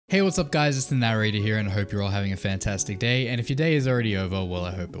Hey, what's up guys, it's the narrator here and I hope you're all having a fantastic day, and if your day is already over, well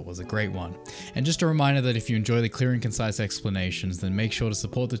I hope it was a great one. And just a reminder that if you enjoy the clear and concise explanations, then make sure to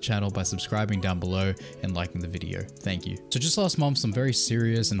support the channel by subscribing down below and liking the video. Thank you. So just last month, some very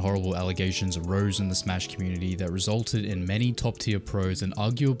serious and horrible allegations arose in the Smash community that resulted in many top tier pros and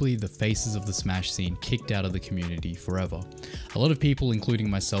arguably the faces of the Smash scene kicked out of the community forever. A lot of people, including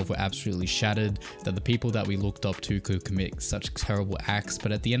myself, were absolutely shattered that the people that we looked up to could commit such terrible acts,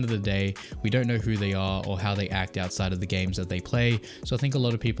 but at the end of the day, we don't know who they are or how they act outside of the games that they play, so I think a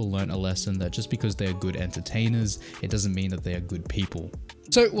lot of people learn a lesson that just because they're good entertainers, it doesn't mean that they are good people.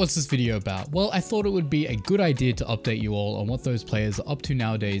 So what's this video about? Well, I thought it would be a good idea to update you all on what those players are up to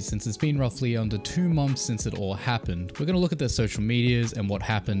nowadays, since it's been roughly under 2 months since it all happened. We're going to look at their social medias and what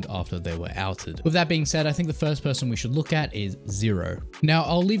happened after they were outed. With that being said, I think the first person we should look at is Zero. Now,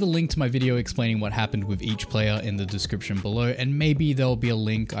 I'll leave a link to my video explaining what happened with each player in the description below, and maybe there'll be a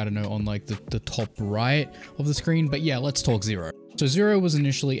link, I don't know, on like the top right of the screen, but yeah, let's talk Zero. So Zero was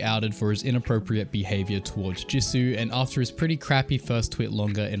initially outed for his inappropriate behavior towards Jisoo, and after his pretty crappy first tweet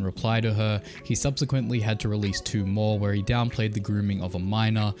longer in reply to her, he subsequently had to release 2 more where he downplayed the grooming of a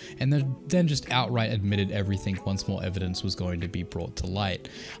minor and then just outright admitted everything once more evidence was going to be brought to light.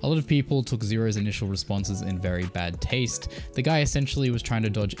 A lot of people took Zero's initial responses in very bad taste. The guy essentially was trying to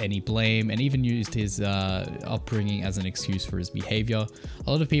dodge any blame and even used his upbringing as an excuse for his behavior. A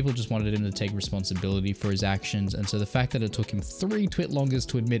lot of people just wanted him to take responsibility for his actions, and so the fact that it took him 3 tweet longers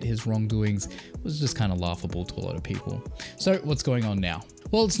to admit his wrongdoings was just kind of laughable to a lot of people. So what's going on now?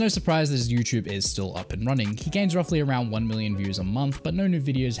 Well, it's no surprise that his YouTube is still up and running. He gains roughly around 1 million views a month, but no new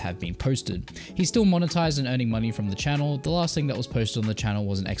videos have been posted. He's still monetized and earning money from the channel. The last thing that was posted on the channel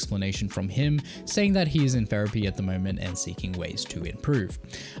was an explanation from him saying that he is in therapy at the moment and seeking ways to improve.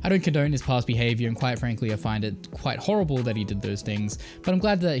 I don't condone his past behavior, and quite frankly I find it quite horrible that he did those things, but I'm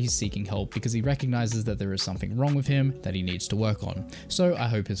glad that he's seeking help because he recognizes that there is something wrong with him that he needs to work on. So I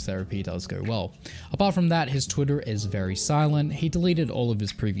hope his therapy does go well. Apart from that, his Twitter is very silent. He deleted all of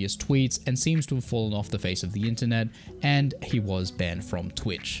his previous tweets and seems to have fallen off the face of the internet, and he was banned from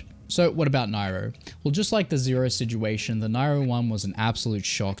Twitch. So what about Nairo? Well, just like the Zero situation, the Nairo one was an absolute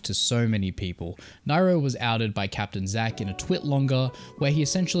shock to so many people. Nairo was outed by Captain Zack in a tweet longer where he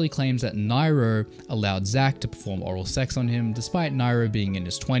essentially claims that Nairo allowed Zack to perform oral sex on him despite Nairo being in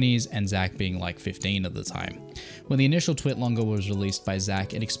his 20s and Zack being like 15 at the time. When the initial tweet longer was released by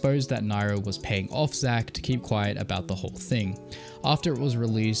Zack, it exposed that Nairo was paying off Zack to keep quiet about the whole thing. After it was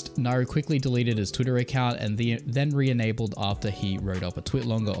released, Nairo quickly deleted his Twitter account and then re-enabled after he wrote up a tweet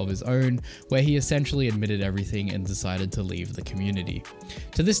longer of his own where he essentially admitted everything and decided to leave the community.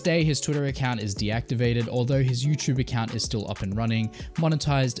 To this day, his Twitter account is deactivated, although his YouTube account is still up and running,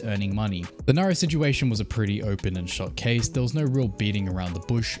 monetized, earning money. The Nairo situation was a pretty open and shut case. There was no real beating around the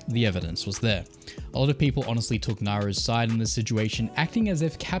bush, the evidence was there. A lot of people honestly took Nairo's side in this situation, acting as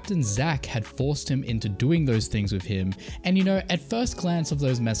if Captain Zack had forced him into doing those things with him, and you know, at first glance of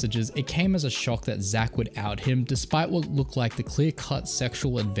those messages, it came as a shock that Zack would out him despite what looked like the clear-cut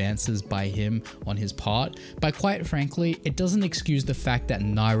sexual advances by him on his part, but quite frankly, it doesn't excuse the fact that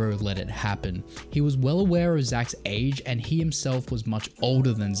Nairo let it happen. He was well aware of Zack's age and he himself was much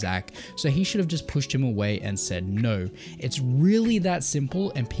older than Zack, so he should have just pushed him away and said no. It's really that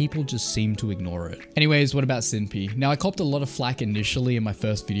simple and people just seem to ignore it. Anyways, what about Cinnpie? Now, I copped a lot of flack initially in my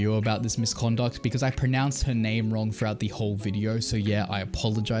first video about this misconduct because I pronounced her name wrong throughout the whole video, so yeah, I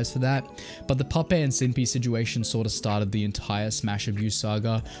apologize for that. But the Puppet and Cinnpie situation sort of started the entire Smash abuse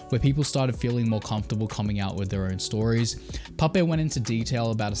saga, where people started feeling more comfortable coming out with their own stories. Puppet went into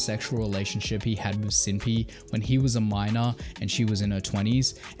detail about a sexual relationship he had with Cinnpie when he was a minor and she was in her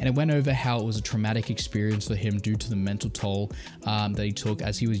 20s, and it went over how it was a traumatic experience for him due to the mental toll that he took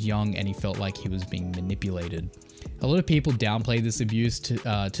as he was young and he felt like he was being manipulated. A lot of people downplay this abuse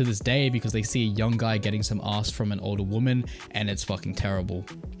to this day because they see a young guy getting some ass from an older woman and it's fucking terrible.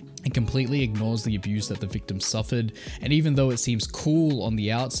 It completely ignores the abuse that the victim suffered, and even though it seems cool on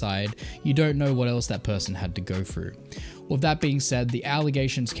the outside, you don't know what else that person had to go through. With that being said, the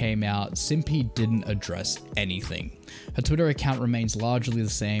allegations came out, Cinnpie didn't address anything. Her Twitter account remains largely the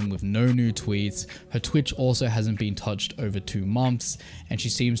same with no new tweets, her Twitch also hasn't been touched over 2 months, and she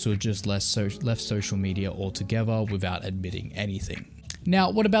seems to have just left social media altogether without admitting anything.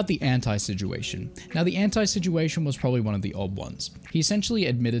 Now, what about the anti-situation? Now, the anti-situation was probably one of the odd ones. He essentially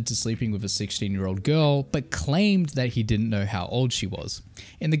admitted to sleeping with a 16-year-old girl, but claimed that he didn't know how old she was.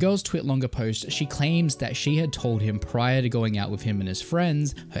 In the girl's TwitLonger post, she claims that she had told him prior to going out with him and his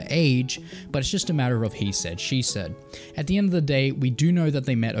friends her age, but it's just a matter of he said, she said. At the end of the day, we do know that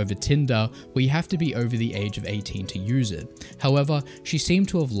they met over Tinder, where you have to be over the age of 18 to use it. However, she seemed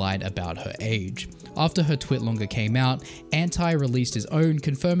to have lied about her age. After her TwitLonger came out, Anti released his own,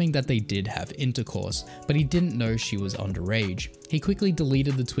 confirming that they did have intercourse, but he didn't know she was underage. He quickly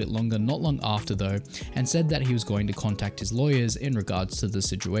deleted the TwitLonger not long after though, and said that he was going to contact his lawyers in regards to the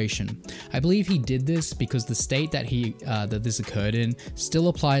situation. I believe he did this because the state that this occurred in still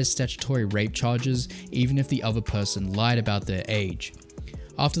applies statutory rape charges even if the other person lied about their age.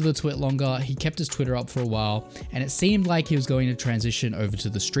 After the TwitLonger, he kept his Twitter up for a while, and it seemed like he was going to transition over to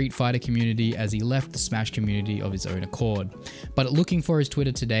the Street Fighter community as he left the Smash community of his own accord. But looking for his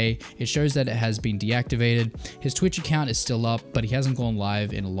Twitter today, it shows that it has been deactivated. His Twitch account is still up, but he hasn't gone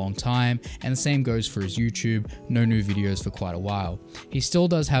live in a long time, and the same goes for his YouTube, no new videos for quite a while. He still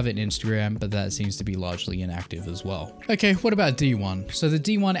does have an Instagram, but that seems to be largely inactive as well. Okay, what about D1? So the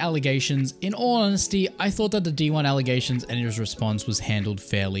D1 allegations, in all honesty, I thought that the D1 allegations and his response was handled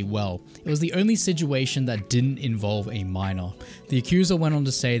fairly well. It was the only situation that didn't involve a minor. The accuser went on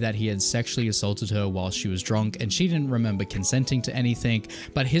to say that he had sexually assaulted her while she was drunk and she didn't remember consenting to anything,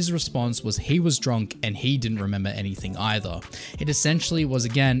 but his response was he was drunk and he didn't remember anything either. It essentially was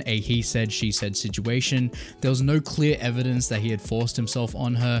again a he said she said situation. There was no clear evidence that he had forced himself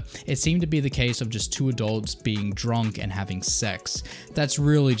on her. It seemed to be the case of just two adults being drunk and having sex. That's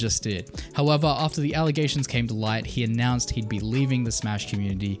really just it. However, after the allegations came to light, he announced he'd be leaving the Smash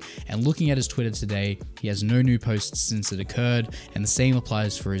community, and looking at his Twitter today, he has no new posts since it occurred, and the same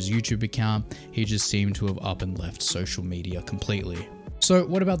applies for his YouTube account. He just seemed to have up and left social media completely. So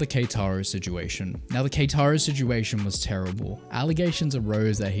what about the Keitaro situation? Now the Keitaro situation was terrible. Allegations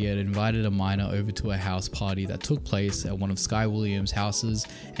arose that he had invited a minor over to a house party that took place at one of Sky Williams' houses,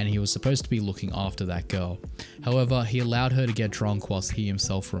 and he was supposed to be looking after that girl. However, he allowed her to get drunk whilst he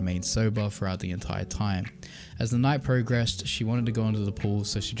himself remained sober throughout the entire time. As the night progressed, she wanted to go into the pool,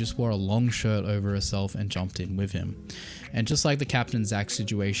 so she just wore a long shirt over herself and jumped in with him. And just like the Captain Zack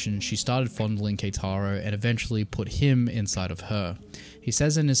situation, she started fondling Keitaro and eventually put him inside of her. He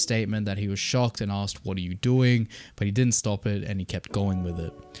says in his statement that he was shocked and asked, "What are you doing?" But he didn't stop it and he kept going with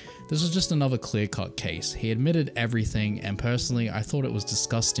it. This was just another clear-cut case. He admitted everything, and personally, I thought it was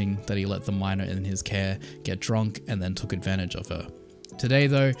disgusting that he let the minor in his care get drunk and then took advantage of her. Today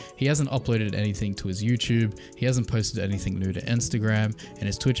though, he hasn't uploaded anything to his YouTube, he hasn't posted anything new to Instagram, and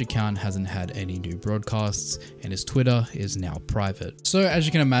his Twitch account hasn't had any new broadcasts, and his Twitter is now private. So as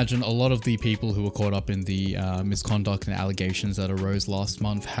you can imagine, a lot of the people who were caught up in the misconduct and allegations that arose last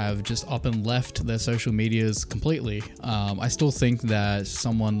month have just up and left their social medias completely. I still think that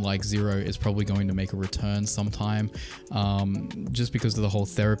someone like Zero is probably going to make a return sometime, just because of the whole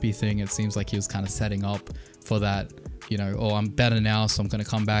therapy thing. It seems like he was kind of setting up for that, you know, oh, I'm better now, so I'm going to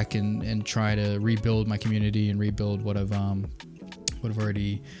come back and try to rebuild my community and rebuild what I've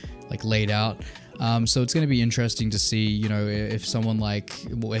already like laid out. So it's going to be interesting to see, you know, if someone like,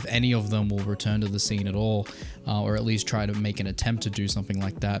 if any of them will return to the scene at all, or at least try to make an attempt to do something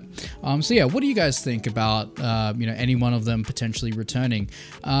like that. So yeah, what do you guys think about, you know, any one of them potentially returning?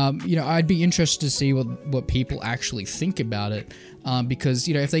 You know, I'd be interested to see what people actually think about it, because,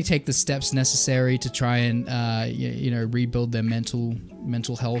 you know, if they take the steps necessary to try and, you know, rebuild their mental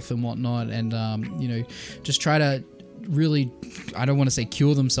health and whatnot, and, you know, just try to really, I don't want to say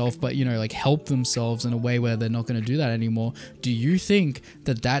cure themselves, but, you know, like help themselves in a way where they're not going to do that anymore. Do you think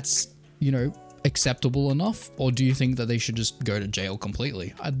that that's, you know, acceptable enough, or do you think that they should just go to jail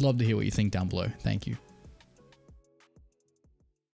completely? I'd love to hear what you think down below. Thank you.